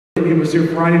He was here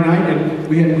Friday night, and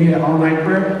we had all night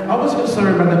prayer. I wasn't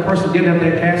concerned about that person getting out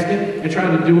that casket and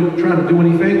trying to do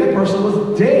anything. That person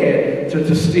was dead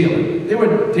to stealing. They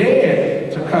were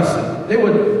dead to cussing. They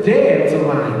were dead to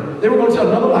lying. They were going to tell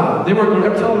another lie. They weren't going to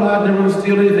ever tell a lie. They were going to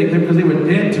steal anything because they were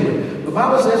dead to it. The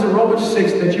Bible says in Romans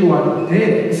 6 that you are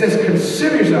dead. It says,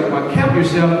 consider yourself, or count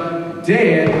yourself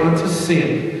dead unto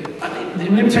sin.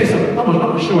 Let me tell you something. I'm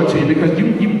going to show it to you because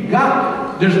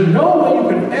there's no way you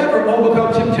can ever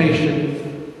overcome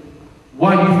temptation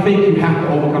while you think you have to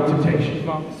overcome temptation.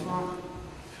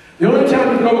 The only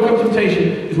time you can overcome temptation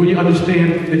is when you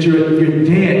understand that you're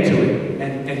dead to it.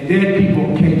 And dead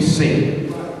people can't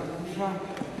sin.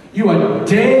 You are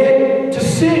dead to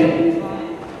sin.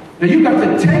 Now you've got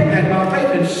to take that by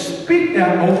faith and speak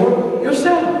that over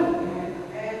yourself.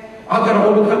 I've got to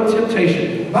overcome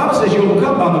temptation. The Bible says you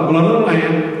overcome by the blood of the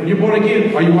Lamb. When you're born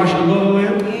again, are you washing the blood of the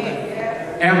Lamb?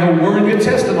 And the word of your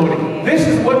testimony. This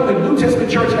is what the New Testament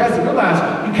church has to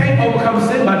realize. You can't overcome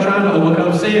sin by trying to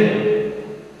overcome sin.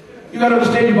 You got to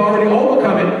understand you've already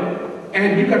overcome it,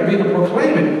 and you've got to be able to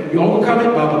proclaim it. You overcome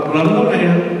it by the blood of the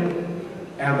Lamb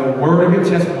and the word of your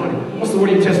testimony. What's the word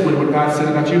of your testimony? What God said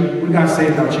about you? What did God say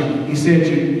about you? He said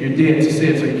you're dead to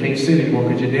sin, so you can't sin anymore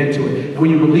because you're dead to it. And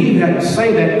when you believe that and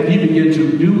say that, you begin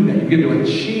to do that. You begin to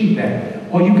achieve that.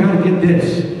 Oh, you got to get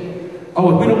this.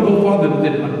 Oh, if we don't go farther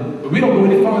than we don't go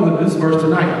any farther than this verse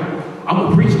tonight, I'm going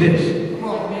to preach this.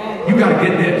 You got to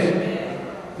get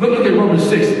this. Look at Romans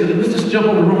 6. Let's just jump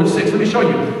over Romans 6. Let me show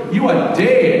you. You are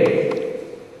dead,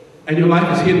 and your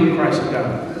life is hidden with Christ in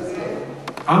God.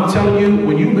 I'm telling you,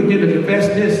 when you begin to confess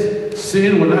this,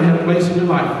 sin will not have place in your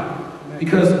life.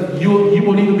 Because you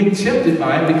won't even be tempted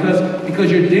by it because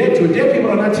you're dead to it. Dead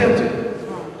people are not tempted.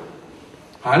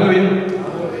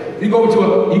 Hallelujah. You go to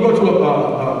a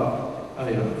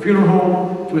funeral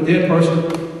home to a dead person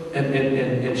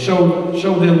and show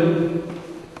them,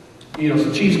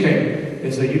 some cheesecake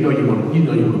and say, you know you want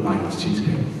to buy this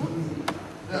cheesecake.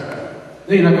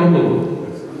 They're not going to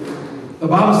move. The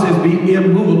Bible says be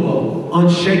immovable,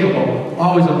 unshakable,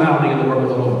 always abounding in the work of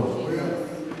the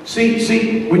Lord.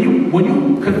 See, when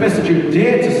you confess that you're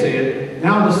dead to sin,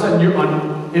 now all of a sudden you're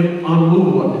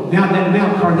unmovable.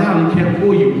 Now carnality can't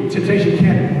pull you. Temptation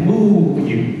can't move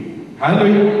you.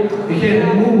 Hallelujah. It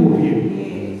can't move you.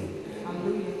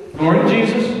 Glory to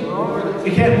Jesus.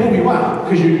 It can't move you. Why?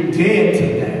 Because you're dead to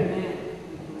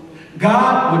that.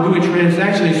 God will do a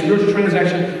transaction, a spiritual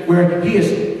transaction, where He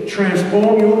has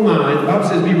transformed your mind. The Bible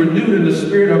says, be renewed in the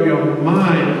spirit of your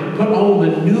mind. Put on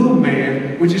the new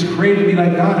man, which is created to be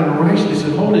like God in righteousness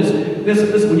and holiness.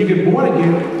 Listen, when you get born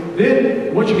again,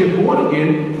 then once you get born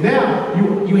again, now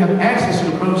you have access to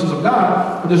the promises of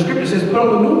God. But the scripture says, put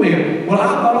on the new man. Well, I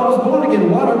thought I was born again.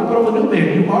 Why don't you put on the new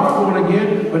man? You are born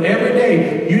again, but every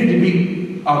day you need to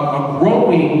be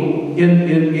growing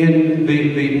in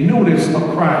the newness of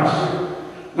Christ.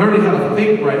 Learning how to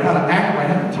think right, how to act right,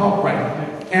 how to talk right.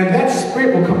 And that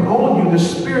spirit will come on you. The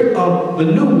spirit of the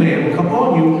new man will come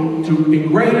on you to in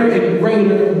greater and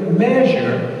greater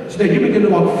measure, so that you begin to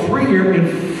walk freer and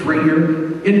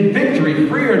freer in victory,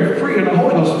 freer and freer in the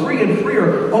Holy Ghost, free and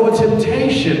freer over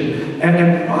temptation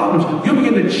and problems. You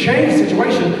begin to change the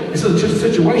situation instead of just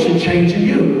situation changing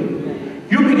you.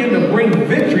 You begin to bring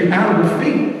victory out of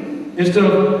defeat instead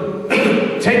of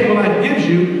taking what life gives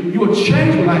you. You will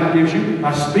change what life gives you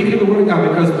by speaking the word of God,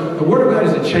 because the word of God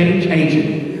is a change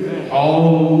agent.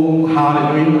 Oh,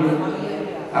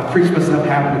 hallelujah. I preached myself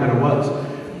happier than it was.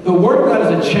 The word of God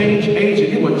is a change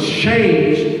agent. It will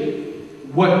change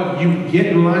what you get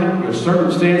in life, your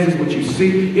circumstances, what you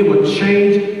see. It will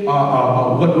change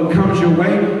what comes your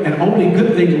way, and only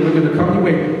good things are going to come your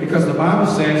way, because the Bible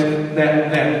says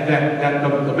that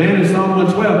the man in Psalm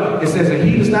 112, it says that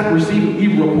he does not receive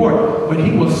evil report, but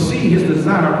he will see his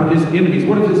desire from his enemies.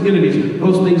 What are his enemies?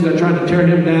 Those things that are trying to tear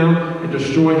him down and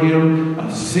destroy him: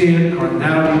 sin,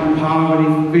 carnality,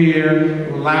 poverty,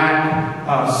 fear,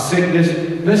 lack, sickness.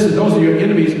 Listen, those are your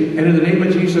enemies, and in the name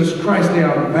of Jesus Christ, they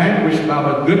are vanquished by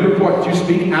the good report that you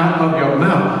speak out of your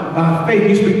mouth. By faith,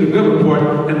 you speak the good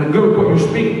report, and the good report you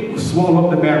speak will swallow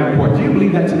up the bad report. Do you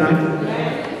believe that tonight?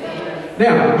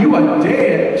 Now, you are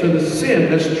dead to the sin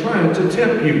that's trying to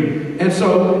tempt you. And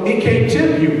so it can't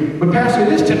tempt you. But Pastor,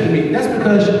 it is tempting me. That's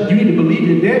because you need to believe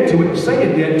you're dead to it, say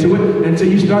you're dead to it, until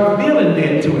you start feeling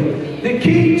dead to it. The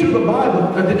key to the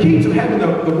Bible, the key to having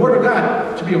the Word of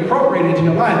God to be appropriated into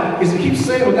your life, is to keep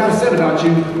saying what God said about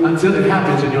you until it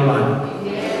happens in your life.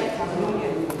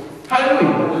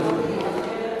 Hallelujah.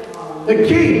 The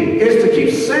key is to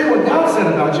keep saying what God said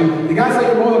about you. Did God say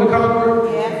you're more than a conqueror?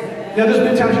 Now, there's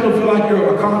been times you don't feel like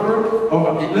you're a conqueror.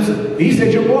 Oh, listen, he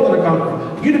said you're more than a conqueror.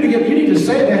 You need to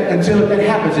say that until that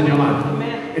happens in your life.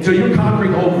 Amen. Until you're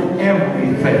conquering over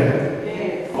everything.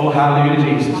 Yes. Oh,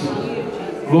 hallelujah, Jesus.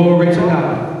 Glory to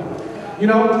God. You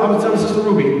know, I was telling Sister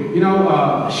Ruby, you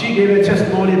know, she gave a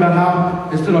testimony about how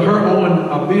instead of her owing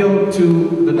a bill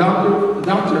to the doctor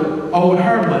owed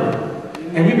her money.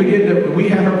 And we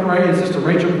had her pray, and Sister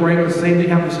Rachel prayed, the same thing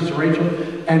happened to Sister Rachel.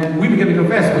 And we began to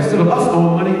confess, but instead of us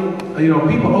owing money, you know,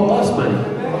 people owe us money.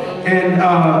 And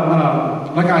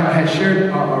like I had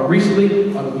shared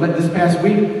recently, this past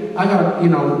week, I talked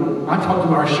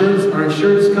to our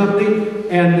insurance company,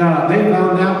 and they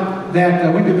found out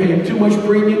that we've been paying too much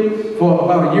premium for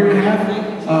about a year and a half.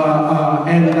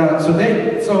 So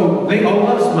they owe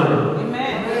us money.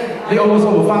 Amen. They owe us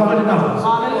over $500.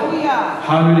 Hallelujah.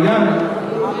 Hallelujah, God.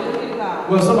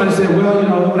 Well, somebody said, well, you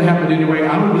know, what happened anyway?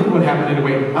 I don't believe what happened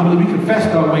anyway. I believe we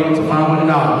confessed our way into $500.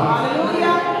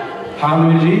 Hallelujah.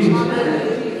 Hallelujah, Jesus.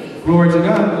 Hallelujah. Glory to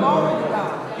God. Glory to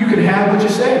God. You can have what you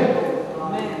say.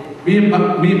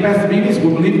 Amen. Me and Pastor Venus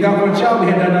will believe God for a child.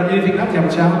 We had not done anything not to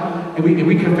have a child. And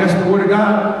we confess the word of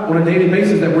God on a daily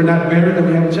basis that we're not married, that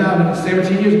we have a child. And for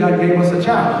 17 years, God gave us a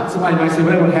child. Somebody might say,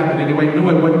 well, what happened anyway? No,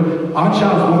 it wasn't. Our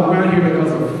child walked around here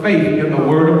because of faith in the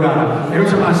word of God. Every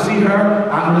time I see her,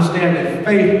 I understand that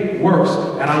faith works.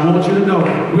 And I want you to know,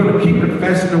 we're going to keep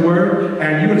confessing the word,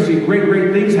 and you're going to see great,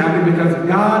 great things happen because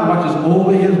God watches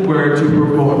over his word to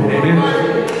perform it. Amen?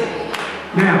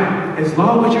 Now, as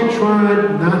long as you're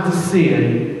trying not to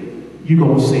sin, you're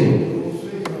going to sin.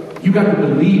 You got to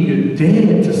believe you're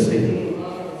dead to sin.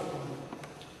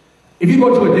 If you go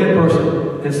to a dead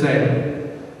person and say,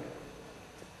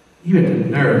 you had the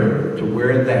nerve to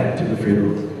wear that to the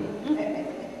funeral.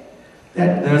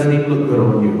 That doesn't even look good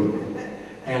on you.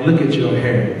 And look at your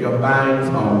hair. Your bangs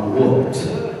are whooped.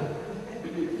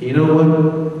 You know what?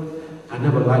 I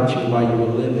never liked you while you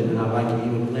were living, and I like you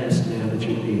even less now that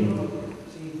you're dead.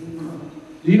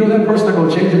 Do you know that person's not going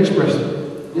to change their expression?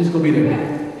 It's going to be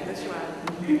there.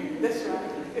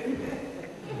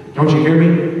 Don't you hear me?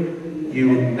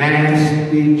 You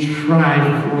nasty,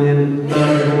 trifling,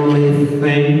 ugly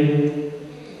thing.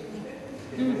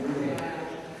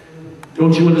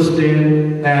 Don't you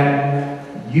understand that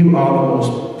you are the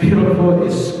most pitiful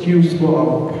excuse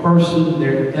for a person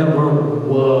there ever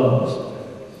was?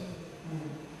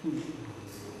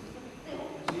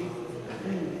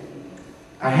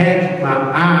 I had my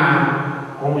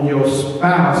eye on your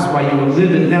spouse while you were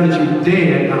living. Now that you're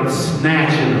dead, I'm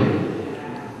snatching them.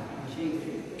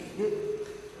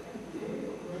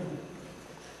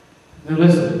 Now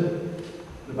listen,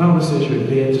 the Bible says you're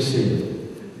dead to sin.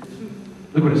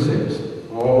 Look what it says.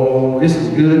 Oh, this is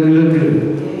good, good,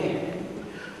 good.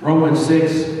 Romans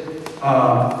 6,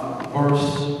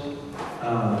 verse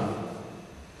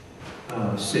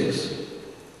 6.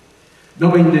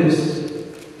 Knowing this.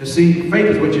 You see, faith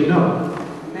is what you know.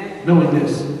 Amen. Knowing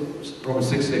this, Romans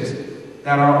 6,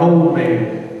 that our old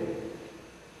man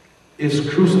is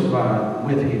crucified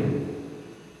with him.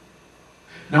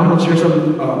 Now, I'm going to share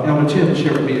something Elder Tim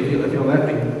shared with me, if you'll let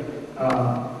me,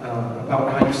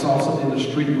 about how you saw something in the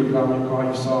street, you were driving your car,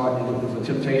 you saw it, it was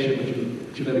a temptation, but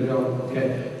you let it go,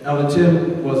 okay? Elder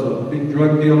Tim was a big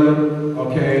drug dealer,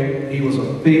 okay? He was a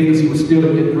thief because he was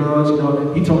stealing and get drugs, you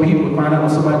know? He told me he would find out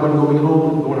when somebody wasn't going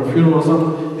home, going to a funeral or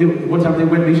something. One time they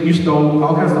went, you stole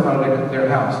all kinds of stuff out of their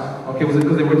house, okay? Was it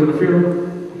because they went to the funeral?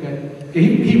 Okay.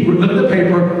 He looked at the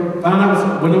paper, found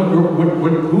out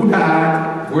who died,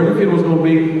 where the funeral was going to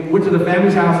be, went to the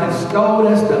family's house and stole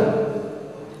that stuff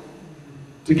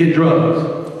to get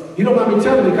drugs. You don't mind me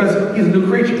telling you because he's a new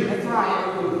creature. That's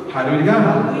right. Hallelujah,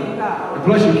 God. And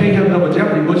plus, you can't have double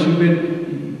jeopardy once you've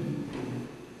been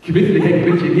convicted. They can't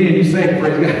convict you again. You say,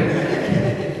 praise God.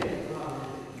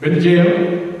 Been to jail,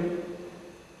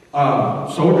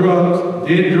 sold drugs,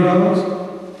 did drugs.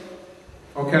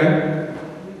 Okay.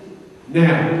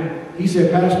 Now, he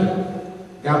said, Pastor,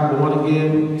 got born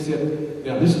again. He said,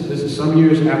 now this is some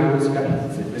years afterwards.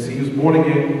 He was born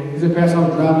again. He said, Pastor, I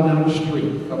was driving down the street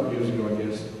a couple of years ago, I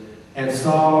guess, and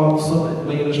saw something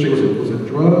laying in the street. Was it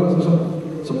drugs or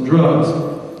something? Some drugs.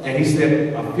 And he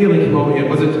said, a feeling came over him.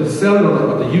 Was it to sell it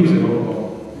or to use it?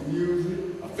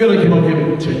 A feeling came over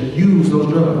him to use those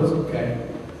drugs. Okay.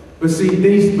 But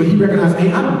see, but he recognized,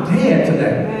 hey, I'm dead to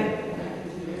that.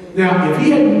 Now, if he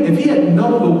had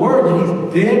known the word that he's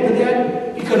dead to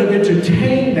that, he could have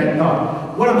entertained that thought.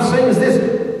 What I'm saying is this: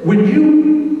 when you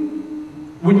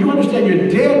understand you're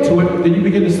dead to it, then you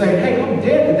begin to say, "Hey, I'm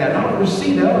dead to that. I don't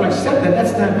receive that. I don't accept that.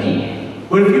 That's not me."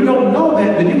 But if you don't know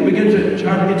that, then you can begin to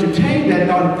try to entertain that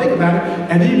thought and think about it,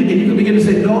 and then you can begin to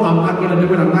say, "No, I'm not going to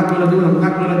do it. I'm not going to do it. I'm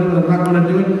not going to do it. I'm not going to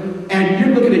do it." And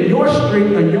you're looking at your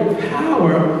strength and your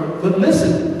power. But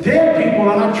listen, dead people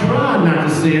are not trying not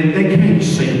to sin. They can't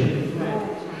sin.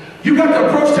 You got to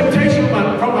approach temptation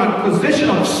from a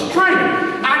position of strength.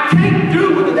 I can't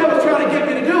do what the devil's trying to get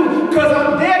me to do because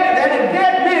I'm dead to that, and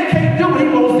dead man can't do what he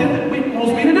wants me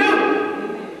to do.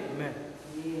 Amen.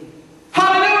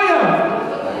 Hallelujah.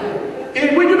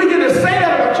 And when you begin to say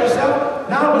that about yourself,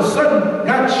 now all of a sudden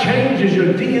God changes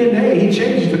your DNA. He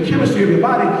changes the chemistry of your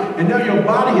body, and now your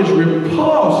body is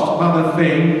repulsed by the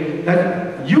thing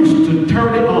that used to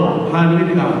turn it on. Hallelujah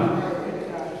to God.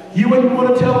 You wouldn't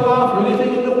want to tell a lie for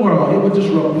anything in the world. It would just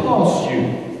repulse you.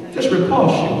 Just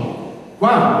repulse you.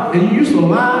 Wow. And you used to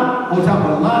lie on top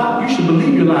of a lie. You should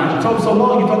believe your lies. You told them so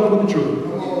long, you thought it was the truth.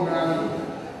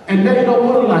 And now you don't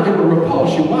want to lie. It will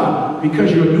repulse you. Why?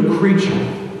 Because you're a new creature.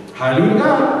 Hallelujah to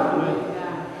God.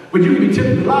 But you can be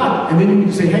tempted to lie, and then you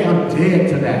can say, hey, I'm dead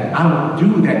to that. I don't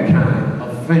do that kind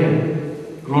of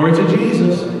thing. Glory to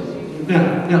Jesus.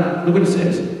 Now, look what it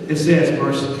says. It says,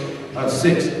 verse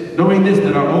 6. Knowing this,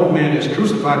 that our old man is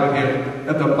crucified with him,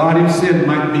 that the body of sin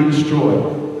might be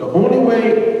destroyed. The only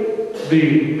way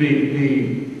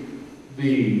the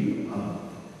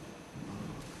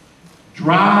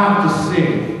drive to sin,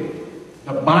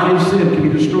 the body of sin can be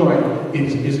destroyed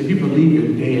is if you believe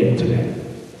you're dead to that.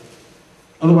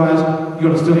 Otherwise, you're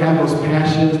going to still have those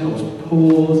passions, those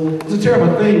pulls. It's a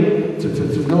terrible thing to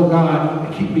know God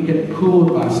and keep me getting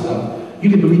pulled by stuff. You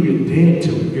can believe you're dead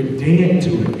to it. You're dead to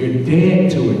it. You're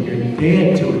dead to it. You're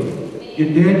dead to it.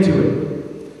 You're dead to it.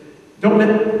 Don't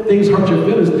let things hurt your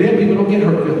feelings. Dead people don't get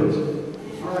hurt feelings.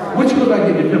 What you look like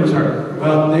getting your feelings hurt?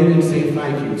 Well, they didn't say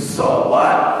thank you. So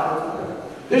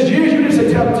what? There's years you didn't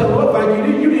say tell the Lord thank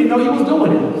you. You didn't know he was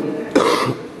doing it.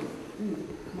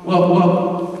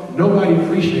 Well, nobody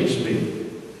appreciates me.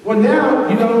 Well, now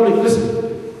you not only listen.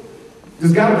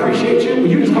 Does God appreciate you?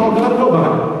 Well, you just call God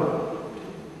nobody.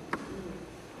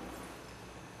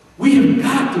 We have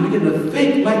got to begin to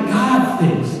think like God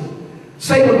thinks.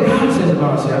 Say what God says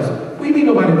about ourselves. What do you mean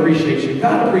nobody appreciates you?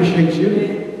 God appreciates you.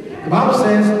 The Bible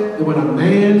says that when a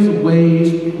man's ways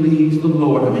please the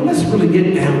Lord. I mean, let's really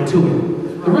get down to it.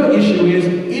 The real issue is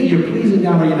if you're pleasing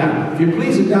God or you're not. If you're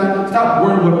pleasing God, stop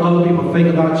worrying what other people think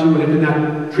about you and if they're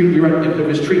not treating you right, if they're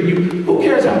mistreating you. Who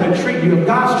cares how they treat you? If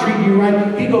God's treating you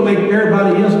right, He's going to make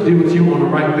everybody else deal with you on the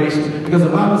right basis. Because the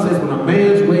Bible says when a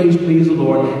man's ways please the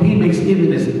Lord, He makes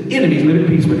even his enemies live in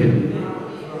peace with Him.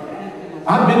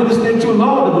 I've been in this thing too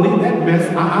long to believe that mess.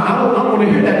 I don't want to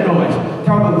hear that noise.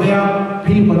 Talk about, well,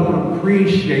 people don't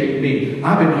appreciate me.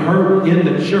 I've been hurt in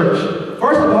the church.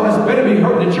 First of all, it's better to be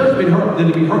hurt in the church than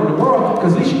to be hurt in the world,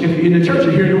 because at least if you're in the church,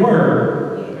 you hear the word.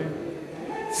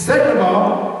 Second of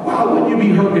all, why wouldn't you be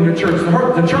hurt in the church?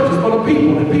 The church is full of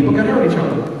people, and people can hurt each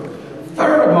other.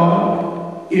 Third of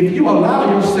all, if you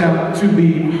allow yourself to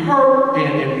be hurt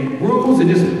and be bruised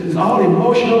and it's all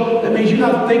emotional, that means you're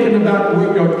not thinking about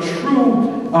what your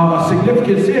true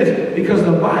significance is, because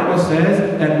the Bible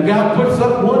says that God puts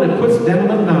up one and puts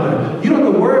down another. You don't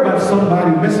have to worry about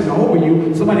somebody messing over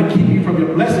you, somebody keeping you from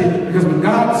your blessing, because when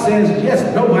God says yes,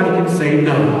 nobody can say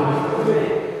no.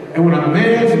 And when a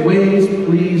man's ways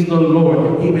please the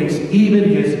Lord, He makes even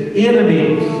his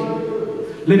enemies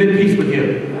live in peace with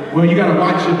Him. Well, you got to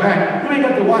watch your back. You ain't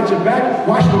got to watch your back.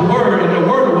 Watch the Word, and the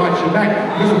Word will watch your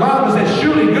back. Because the Bible says,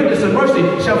 surely goodness and mercy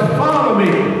shall follow me.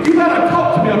 You got to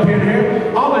talk to me up in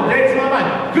here all the days of my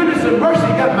life. Goodness and mercy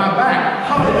got my back.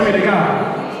 Hallelujah to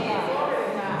God.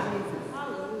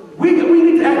 We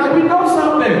need to act like we know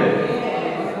something.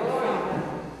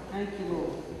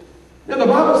 Now, the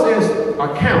Bible says,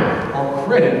 account or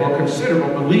credit or consider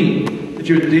or believe that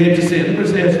you're dead to sin. Look what it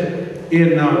says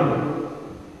in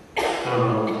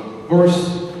verse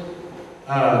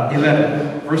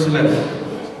 11. Verse 11.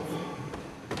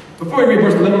 Before we read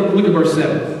verse 11, look at verse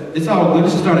 7. It's all good.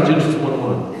 Let's just start at Genesis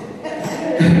 1:1.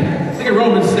 Look at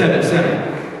Romans 7:7.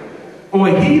 For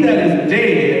he that is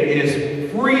dead is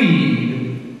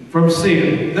freed from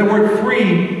sin. The word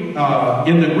free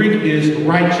in the Greek is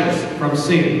righteous from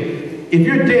sin. If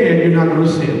you're dead, you're not going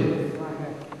to sin.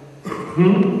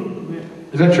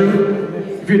 Is that true?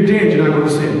 If you're dead, you're not going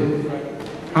to sin.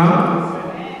 Huh?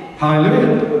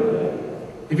 Hallelujah.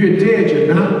 If you're dead,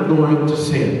 you're not going to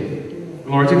sin.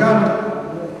 Glory to God.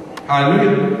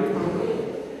 Hallelujah.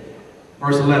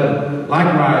 Verse 11.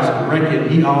 Likewise,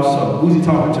 reckon ye also. Who's he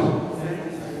talking to?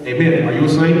 Amen. Are you a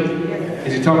saint?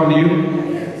 Is he talking to you?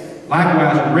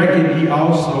 Likewise, reckon ye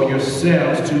also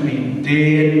yourselves to be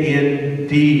dead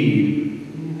indeed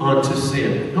unto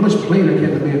sin. How much plainer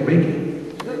can the man make it?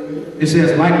 It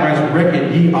says, likewise,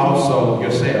 reckon ye also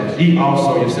yourselves. Ye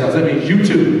also yourselves. That means you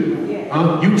too.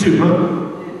 You too,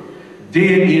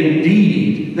 Dead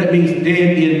indeed. That means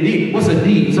dead indeed. What's a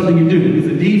deed? Something you do. Is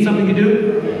a deed something you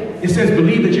do? It says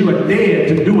believe that you are dead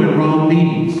to doing wrong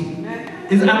deeds.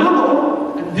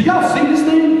 Do y'all see this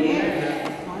thing?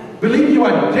 Believe you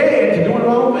are dead to doing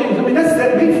wrong things. I mean, that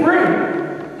set me free.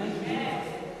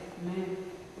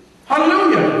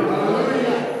 Hallelujah.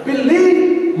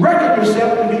 Believe, reckon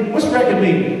yourself to be, what's reckon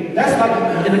mean? That's like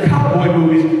in the cowboy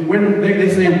movies when they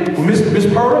say, well, Miss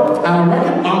Pearl, I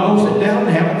reckon I'll go sit down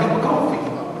and have a cup of coffee.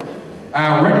 I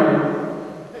reckon.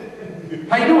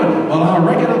 How you doing? Well, I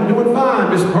reckon I'm doing fine,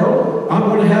 Miss Pearl. I'm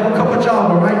going to have a cup of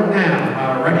java right now.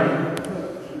 I reckon.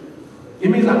 It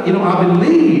means, I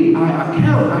believe, I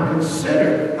count, I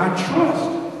consider, I trust.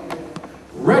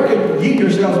 Reckon ye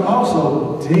yourselves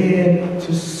also dead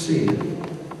to sin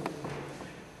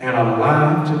and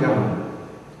alive to God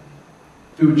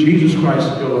through Jesus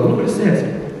Christ your Lord. Look what it says.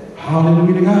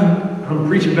 Hallelujah to God. I'm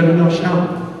preaching better than I'm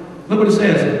shouting. Look what it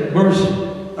says. Verse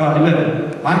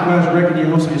 11. Likewise reckon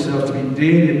ye also yourselves to be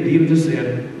dead indeed to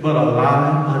sin, but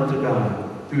alive unto God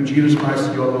through Jesus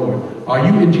Christ your Lord. Are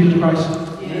you in Jesus Christ?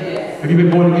 Yes. Have you been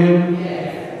born again?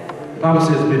 Yes. The Bible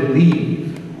says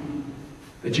believe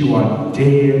that you are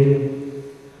dead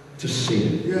to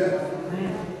sin. Yes.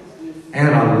 And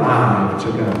alive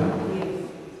to God.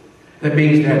 That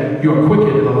means that you're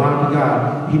quickened and alive to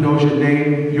God. He knows your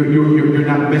name. You're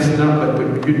not messing up,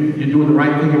 but you're doing the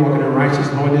right thing. You're walking in righteousness,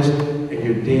 holiness, and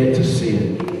you're dead to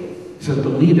sin. He says,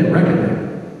 believe that, reckon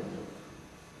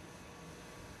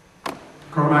that.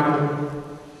 Carmichael.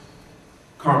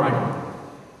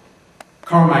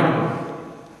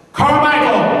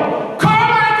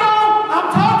 I'm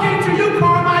talking to you,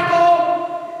 Carmichael.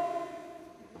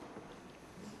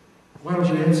 Why don't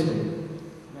you answer me?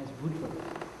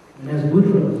 That's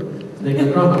good. They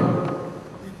can Carmichael.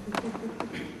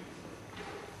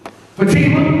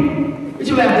 Fatima? Did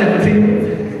you laugh at Fatima?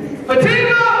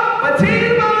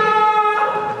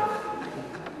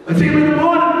 Fatima in the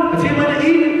morning, Fatima in the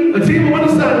evening, Fatima when the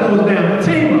sun goes down,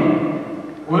 Fatima.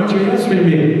 Why don't you answer me?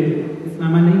 It's not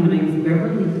my name is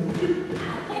Beverly.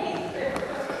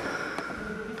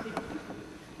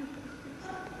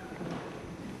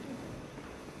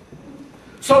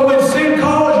 So when sin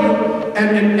calls you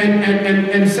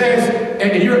and says,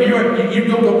 and you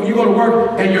go to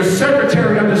work and your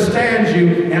secretary understands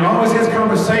you and always has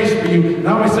conversation for you and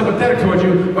always sympathetic towards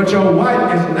you, but your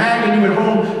wife is nagging you at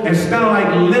home and smelling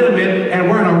like liniment and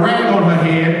wearing a rag on her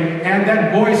head, and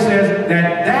that voice says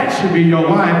that should be your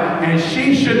wife and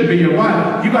she shouldn't be your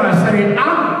wife. You gotta say,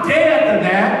 I'm dead to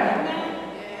that.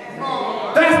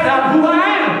 That's not who I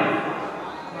am.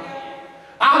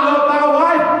 I love my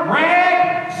wife,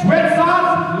 rag, sweat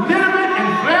socks, liniment, and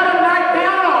flannel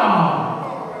nightgown all.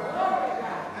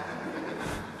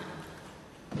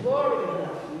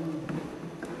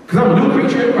 Because I'm a new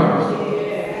creature in Christ.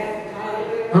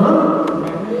 Huh?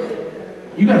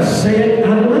 You got to say it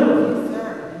out of mouth.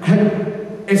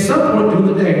 At some point during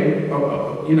the day,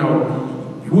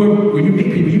 when you meet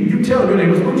people, you tell them your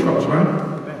name is Boutros, right?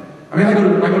 I mean, I go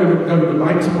to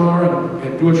Blye tomorrow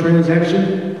and do a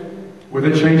transaction where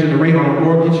they're changing the rate on a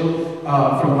mortgage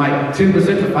from like 10% to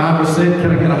 5%.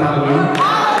 Can I get a hallelujah?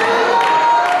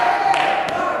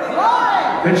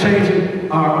 They're changing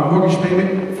our mortgage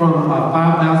payment from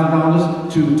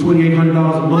 $5,000 to $2,800 a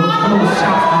month. Come on,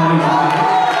 shout hallelujah.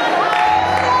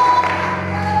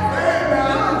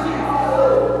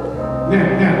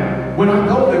 Now, when I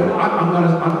go there, I'm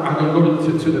gonna go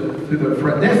to the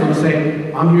front desk. I'm gonna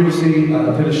say, I'm here to see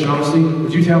Dennis Shaughnessy.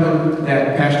 Would you tell him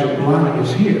that Pastor Blye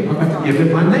is here? I'm going to give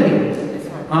him my name.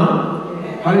 Huh?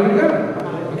 How do you go?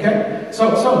 Okay. So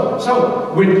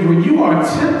when you are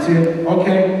tempted,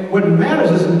 okay, what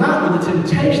matters is not what the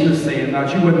temptation is saying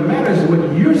about you. What matters is what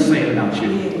you're saying about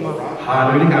you.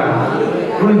 Hallelujah,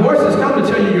 God. When voices come to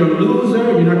tell you you're a loser,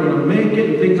 you're not going to make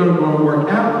it, things aren't going to work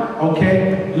out,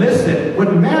 okay? Listen,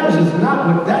 what matters is not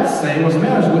what that's saying. What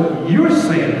matters is what you're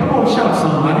saying. Come on, shout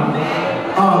somebody.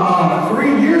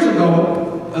 3 years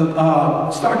ago,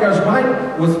 Stargard's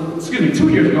wife was, 2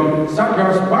 years ago,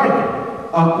 Stargard's wife,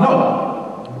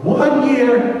 1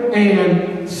 year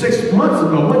and 6 months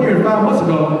ago, 1 year and 5 months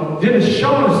ago, Dennis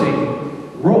Shaughnessy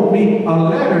wrote me a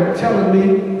letter telling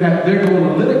me that they're going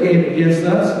to litigate against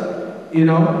us,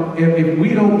 if we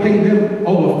don't pay them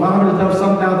over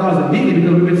 $500,000 immediately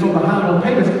because we've been so behind on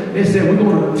payments. They said, we're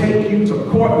going to take you to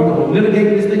court, we're going to litigate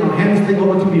this thing, I'll hand this thing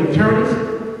over to the attorneys.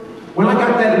 When I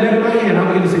got that letter in my hand, I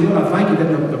began to say, Lord, I thank you that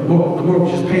the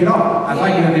mortgage is paid off. I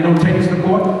thank you that they don't take us to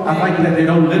court. I thank you that they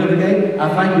don't litigate. I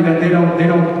thank you that they don't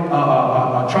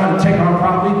try to take our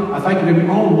property. I thank you that we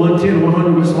own 110 or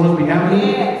 100 West Hornsby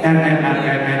Avenue. And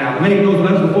I laid those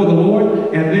letters before the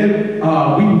Lord. And then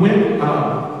we went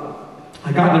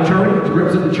I got an attorney to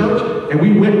represent the church, and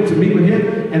we went to meet with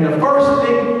him. And the first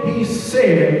thing he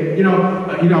said,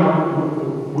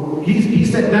 he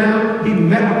sat down, he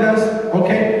met with us,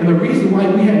 okay? And the reason why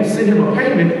we had to send him a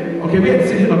payment, okay, we had to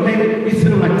send him a payment. We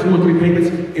sent him like 2 or 3 payments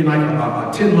in like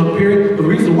a 10-month period. But the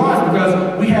reason why is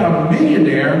because we had a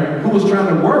millionaire who was trying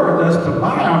to work with us to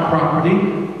buy our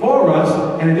property for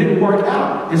us, and it didn't work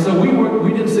out. And so we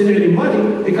didn't send him any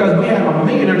money because we had a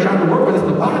millionaire trying to work with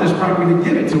us to buy this property to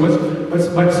give it to us.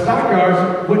 But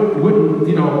stockyards wouldn't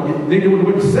they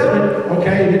wouldn't sell it,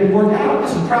 okay? It didn't work out.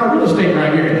 This is proud real estate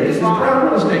right here. This is proud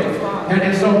real estate.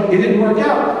 And so it didn't work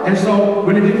out. And so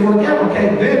when it didn't work out,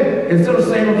 okay, then instead of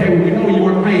saying, okay, well, we know you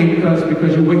weren't paying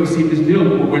because you wait to see if this deal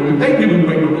went through, they knew we were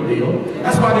waiting on the deal.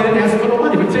 That's why they didn't ask for no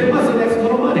money. For 10 months, they didn't ask for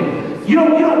no money. You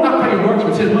don't not pay your work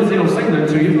for 10 months, they don't say nothing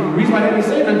to you. The reason why they didn't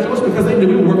say nothing to us because they knew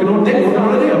we were working on a deal.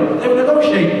 They were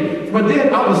negotiating. But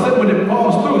then all of a sudden when it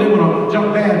falls through, they want to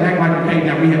jump back and act like we paid.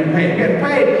 Now we haven't paid. We hadn't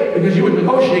paid because you were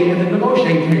negotiating at the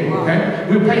negotiating table, okay?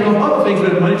 We were paying off other things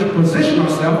with that money to position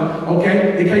ourselves,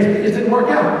 okay, in case it didn't work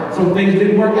out. So things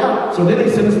didn't work out. So then they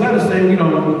sent us letters saying, we're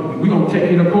going to take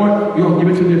you to court. We're going to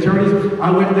give it to the attorneys. I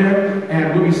went there,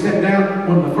 and when we sat down,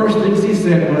 one of the first things he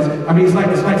said was,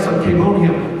 it's like something came on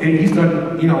him, and he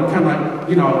started, kind of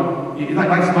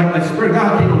like the Spirit of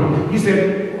God came on him. He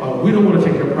said, we don't want to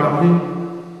take your property.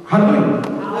 Hallelujah.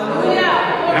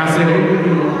 And I said,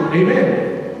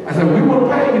 amen. I said, we want to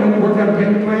pay. We worked out a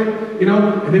payment plan,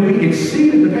 and then we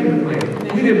exceeded the payment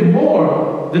plan. We did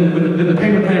more than the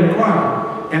payment plan required.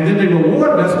 And then they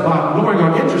rewarded us by lowering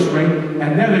our interest rate,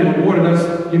 and then they rewarded us,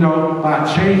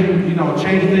 by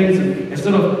changing things. And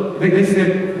instead of, they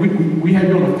said, we had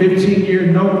to go on a 15-year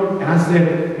note, and I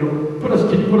said, can you put us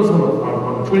on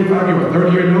a 25-year or a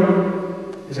 30-year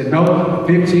note? They said, no, a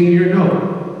 15-year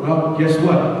note. Well, guess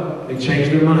what? They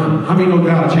changed their mind. How many know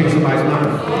God will change somebody's mind?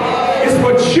 It's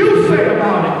what you say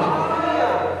about it.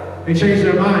 They changed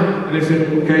their mind, and they said,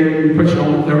 okay, we put you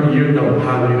on a 30-year note.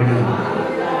 Hallelujah.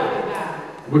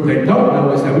 What they don't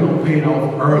know is that we're going to pay it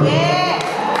off early.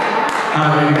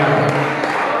 Hallelujah.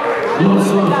 Lump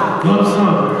sum.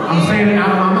 I'm saying it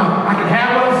out of my mouth. I can have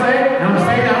what I'm saying, and I'm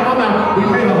saying it out of my mouth. We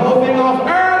pay the whole thing off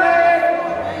early.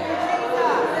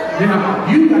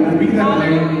 Now, you got to be that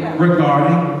way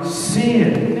regarding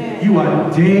sin. You are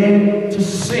dead to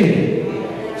sin.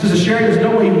 Sister Sherry, there's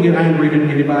no way you can get angry at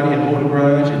anybody and hold a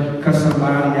grudge and cuss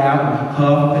somebody out and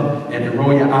huff and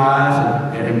roll your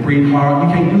eyes and breathe hard.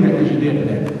 You can't do that because you're dead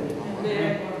to that.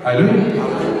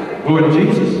 Hallelujah. Glory to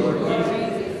Jesus.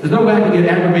 There's no way I can get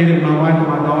aggravated with my wife and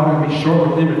my daughter and be short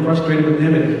with them and frustrated with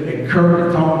them and curb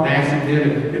and talk nasty to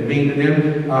them and mean to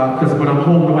them. Because when I'm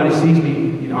home, nobody sees me.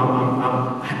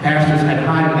 I'm pastors and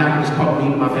hide and I can just talk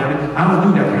mean to my family. I don't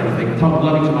do that kind of thing. I talk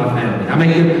loving to my family. I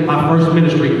make it my first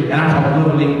ministry and I talk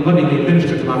lovingly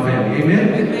minister to my family.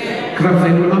 Amen? Because I'm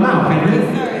saying it with my mouth.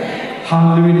 Amen?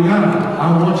 Hallelujah to God.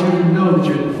 I want you to know that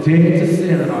you're dead to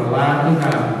sin and are alive to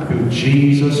God through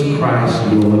Jesus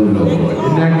Christ, your Lord.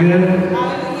 Isn't that good?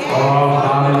 Oh,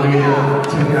 hallelujah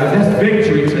to God. That's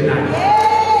victory tonight.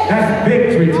 That's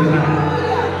victory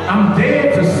tonight. I'm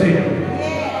dead to sin.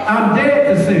 I'm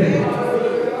dead to sin.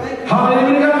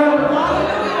 Hallelujah,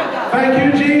 God. Thank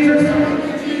you, Jesus.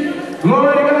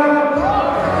 Glory to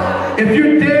God. If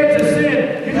you're dead to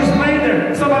sin, you just lay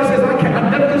there. Somebody says, I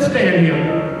never can stand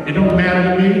here. It don't matter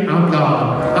to me. I'm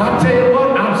gone. I'll tell you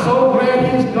what, I'm so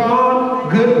glad he's gone.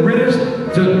 Good riddance.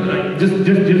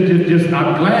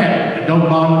 I'm glad. It don't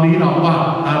bother me at all.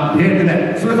 Wow, I'm dead to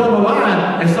that. So it's on the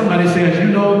line, and somebody says,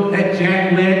 that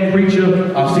jack-leg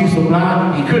preacher of Cecil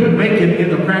Blye, he couldn't make it in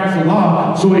the practice of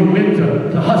law, so he went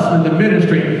to hustling the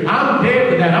ministry. I'm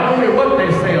dead to that. I don't care what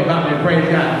they say about me, praise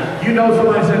God.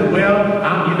 Somebody says, well,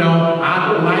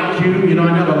 I don't like you. I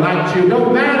never liked you.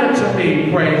 Don't matter to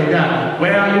me, praise God.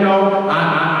 Well,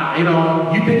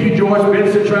 you think you George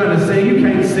Benson trying to sing, you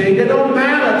can't sing. It don't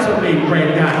matter to me,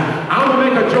 praise God. I'm going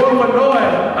to make a joyful noise.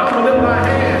 I'm going to lift my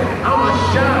hands. I'm going to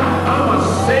shout. I'm going to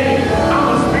sing. I'm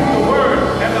going to speak the word.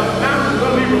 And the mountain's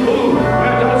going to be removed. But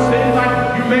it don't seem like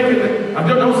you making it.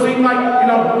 It don't seem like,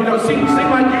 seem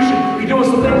like you should be doing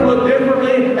some things a little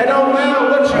differently. It don't matter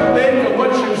what you think or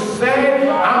what you say.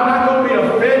 I'm not going to be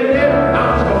offended.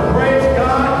 I'm just going to praise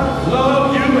God,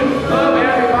 love you, and love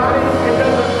everybody. It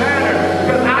doesn't matter.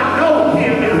 Because I know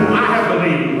him and whom I have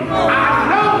believed. I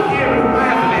know him and whom I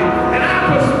have believed. And I'm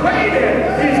persuaded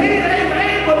he's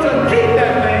able to keep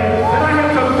that thing that I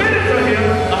have committed to him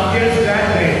against that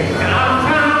thing. And our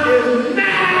time is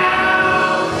now.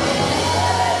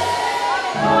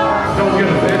 Don't get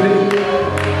offended.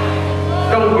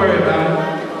 Don't worry about it.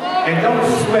 And don't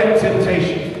sweat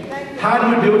temptation. How do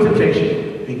you deal with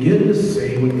temptation? Begin to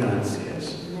say what God says.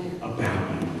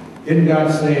 Didn't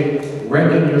God say,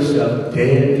 reckon yourself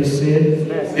dead to sin?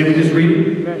 Did we just read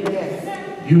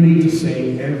it? You need to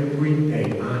say every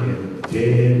day, I am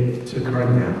dead to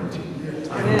carnality.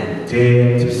 I am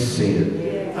dead to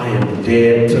sin. I am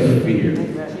dead to fear.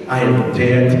 I am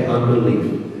dead to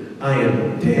unbelief. I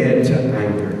am dead to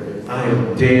anger. I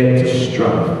am dead to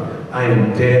strife. I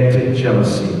am dead to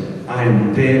jealousy. I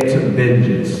am dead to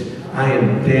vengeance. I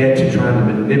am dead to trying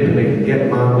to manipulate and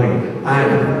get my way. I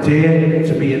am dead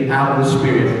to being out of the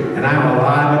spirit. And I am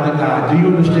alive unto God. Do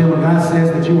you understand when God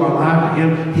says that you are alive to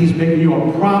Him? He's making you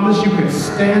a promise you can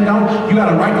stand on. You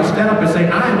got a right to stand up and say,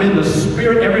 I am in the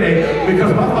spirit every day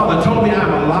because my Father told me I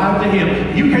am alive to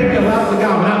Him. You can't be alive to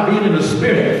God without being in the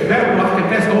spirit. Therefore, I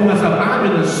confess to myself, I'm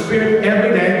in the spirit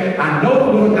every day. I know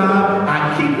the will of God.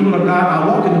 I keep the will of God. I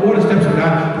walk in the order steps of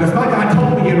God. Because my God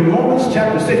told me in Romans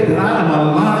chapter 6 that I am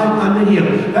alive unto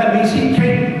Him. That means He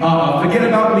can't forget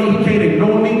about me. He can't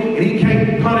ignore me. And He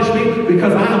can't punish me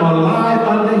because I am alive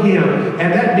unto Him.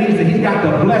 And that means that He's got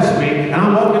to bless me. And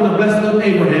I walk in the blessing of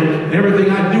Abraham. And everything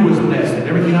I do is blessed. And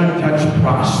everything I touch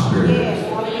prospers.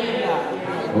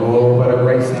 Oh, what a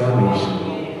great salvation.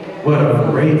 What a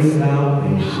great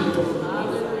salvation.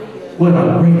 What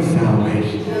a great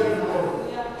salvation.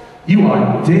 You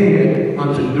are dead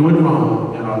unto doing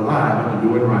wrong and alive unto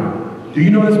doing right. Do you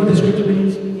know that's what this scripture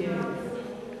means?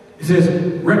 It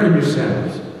says, reckon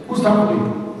yourselves. Who's talking to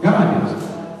you? God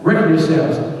is. Reckon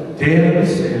yourselves dead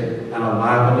unto sin and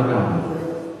alive unto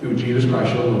God through Jesus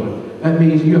Christ your Lord. That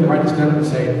means you have the right to stand up and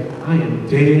say, I am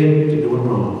dead to doing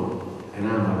wrong and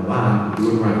I'm alive to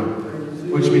doing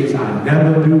right. Which means I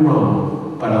never do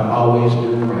wrong, but I always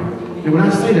do right. And when I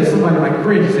say that, somebody might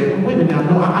cringe and say, oh, wait a minute now,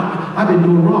 no, I've been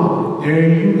doing wrong. There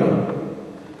you go.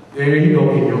 There you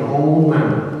go in your own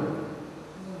mind.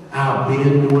 I've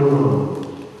been doing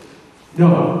wrong.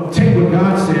 No, take what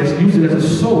God says, use it as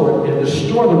a sword, and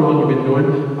destroy the wrong you've been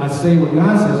doing. I say what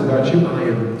God says about you, I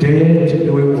am dead to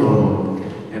doing wrong,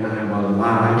 and I am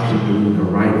alive to do the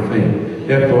right thing.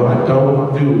 Therefore, I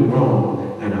don't do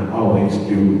wrong, and I always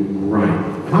do right.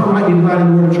 Am I right in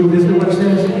dividing the word of truth? Isn't that what it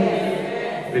says?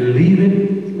 Believe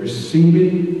it, receive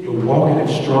it, you're walking it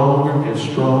stronger and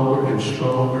stronger and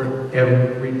stronger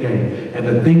every day. And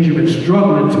the things you've been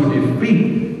struggling to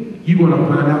defeat, you're going to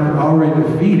find out they're already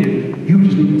defeated. You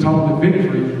just need to talk the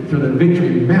victory till the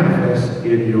victory manifests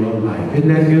in your life. Isn't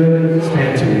that good?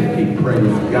 Stand to your feet.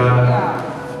 Praise God.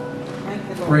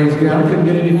 Praise God. I couldn't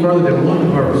get any further than one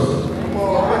verse.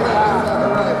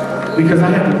 Because I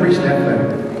have to preach that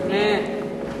thing.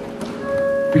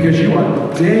 Because you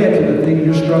are dead to the thing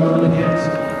you're struggling against.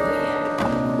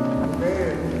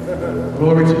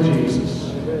 Glory to Jesus.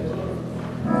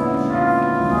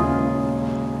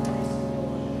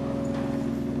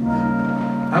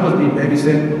 I was being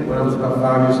babysat when I was about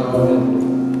 5 years old,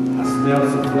 and I smelled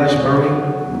some flesh burning.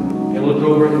 And looked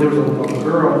over, and there was a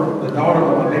girl, the daughter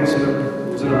of my babysitter,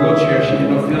 was in a wheelchair. She had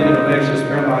no feeling in her legs, she was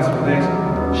paralyzed in her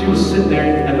legs. She was sitting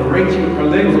there, and her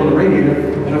leg was on the radiator,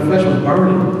 and her flesh was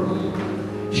burning.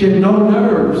 She had no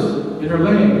nerves in her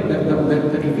leg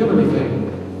that could feel anything.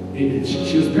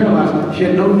 She was paralyzed. She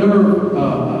had no nerve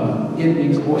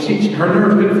endings, or her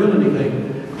nerves couldn't feel anything.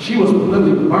 She was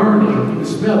literally burning. You could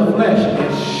smell the flesh,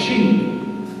 and she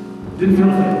didn't feel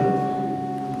anything.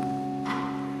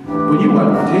 When you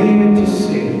are dead to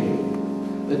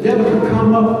sin, the devil can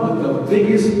come up with the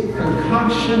biggest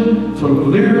concoction to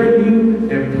lure you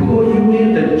and pull you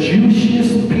in the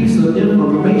juiciest piece of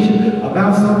information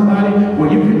about somebody where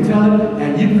you can tell it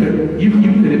and you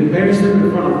could embarrass them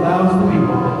in front of thousands of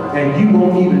people and you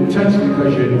won't even touch it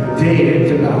because you're dead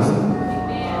to gossip.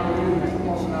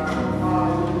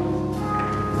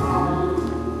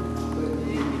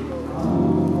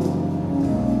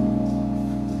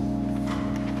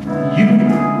 You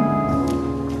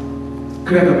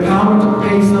could have the power to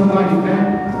pay somebody back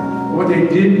what they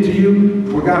did to you,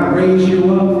 where God raised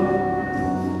you up,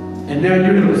 and now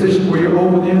you're in a position where you're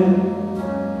over them.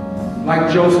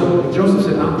 Like Joseph. Joseph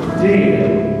said, I'm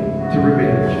dead to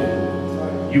revenge.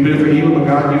 You've been for evil, but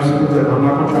God used something good. I'm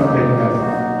not going to try to pay you back.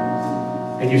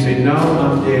 And you say, no,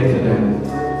 I'm dead to that.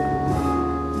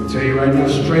 I'm going to tell you right now,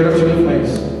 straight up to your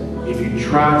face, if you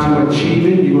try to achieve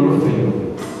it, you're going to fail.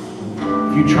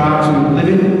 If you try to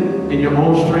live it in your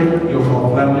own strength, you'll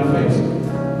fall flat on your face.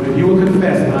 But if you will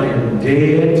confess, I am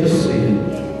dead to sin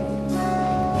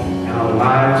and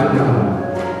alive to God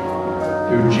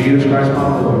through Jesus Christ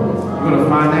my Lord, you're going to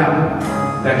find out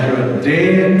that you're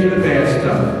dead to the bad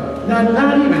stuff.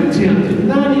 Not even tempted.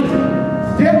 Not even.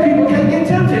 Dead people can't get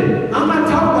tempted. I'm not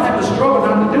talking about having to struggle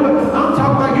not to do it. I'm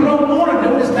talking about you don't want to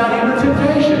do it. It's not even a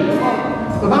temptation.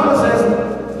 The Bible says,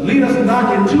 lead us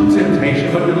not into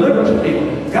temptation, but deliver us from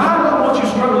evil. God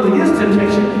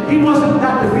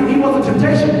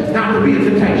not to be a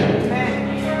temptation.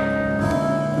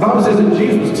 The Bible says that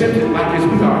Jesus was tempted like as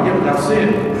we are, yet without sin.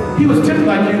 He was tempted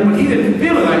like you, but he didn't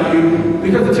feel it like you,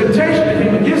 because the temptation that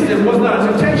came against him was not a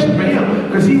temptation for him,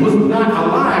 because he was not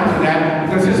alive to that,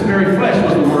 because his very flesh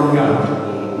was the Word of God.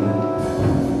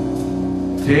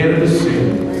 Dead to the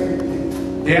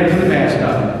sin, dead to the bad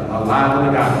stuff, alive to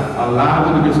the God, alive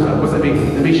to the good stuff. What's that mean?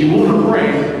 That means you want to pray,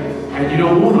 and you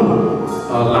don't want to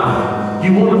lie.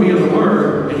 You want to be in the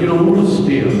Word, and you don't want to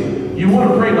steal. You want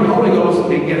to pray in the Holy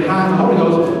Ghost and get high in the Holy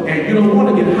Ghost, and you don't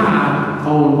want to get high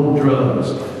on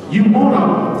drugs. You want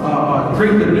to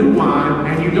drink the new wine,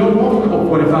 and you don't want to go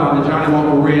 45 and Johnny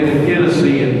Walker Red and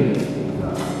Hennessy and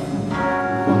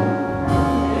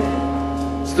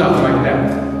stuff like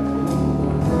that.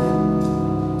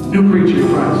 New creature in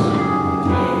Christ.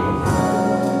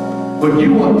 But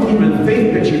you will even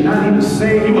think that you're not even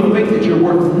saved. You will think that you're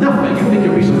worth nothing. You think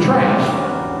you're a piece of trash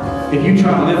if you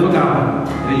try to live for God.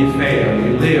 And then you fail.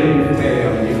 You live, you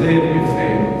fail. And you live, you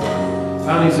fail.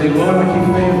 Finally you say, Lord, I keep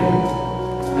failing.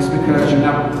 That's because you're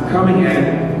not coming at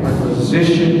a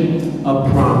position of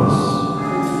promise.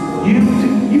 You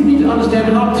need to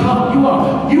understand how tough you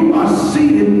are. You are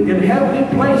seated in heavenly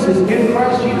places in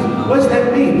Christ Jesus. What's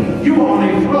that mean? You are on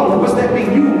a throne. What's that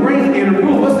mean? You reign and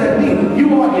rule. What's that mean?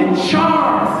 You are in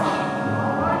charge.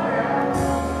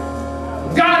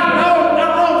 God knows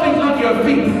all things under your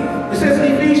feet. It says in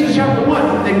Ephesians chapter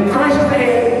 1 that Christ is the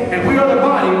head and we are the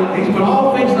body. He's put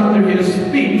all things under his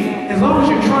feet. As long as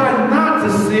you're trying not to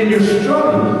sin, you're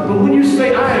struggling. But when you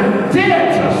say, I am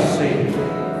dead to sin,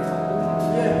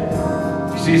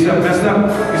 you see yourself messed up?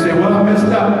 You say, well, I messed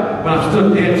up, but I'm still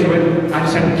dead to it. I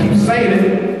just have to keep saying it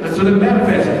until it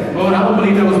manifests. Lord, I don't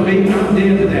believe that was me. I'm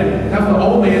dead to that. That's the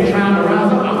old man trying to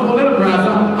rise up. I'm going to let him rise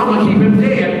up. I'm going to keep him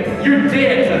dead. You're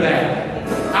dead to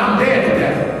that. I'm dead to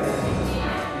that.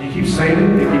 You keep saying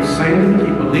it, you keep saying it, you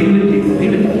keep believing it, you keep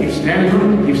believing it, you keep standing on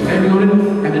it, you keep standing on it,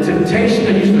 and the temptation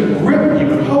that used to grip you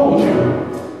and hold you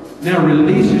now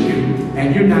releases you,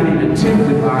 and you're not even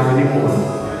tempted by it anymore.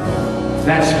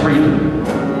 That's freedom.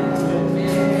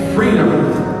 Freedom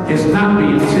is not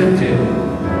being tempted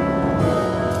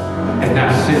and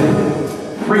not sinning.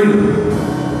 Freedom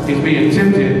is being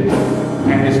tempted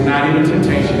and it's not even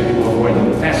temptation anymore for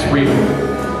you. That's freedom.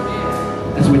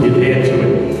 That's when you're dead to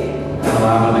it and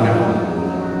alive unto God.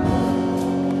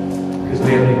 Because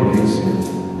dead people hate sin.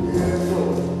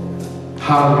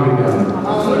 Hallelujah, God.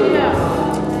 Hallelujah.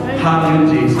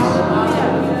 Hallelujah, Jesus.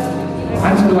 I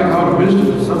just feel like I ought to minister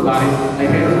to somebody, lay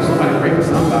hands on somebody, pray for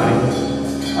somebody.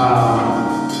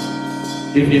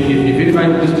 If anybody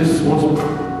just wants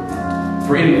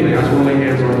for anything, I just want to lay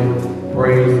hands on you.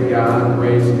 Praise God,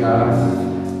 praise God.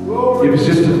 If it's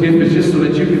just so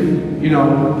that you can,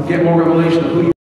 get more revelation of who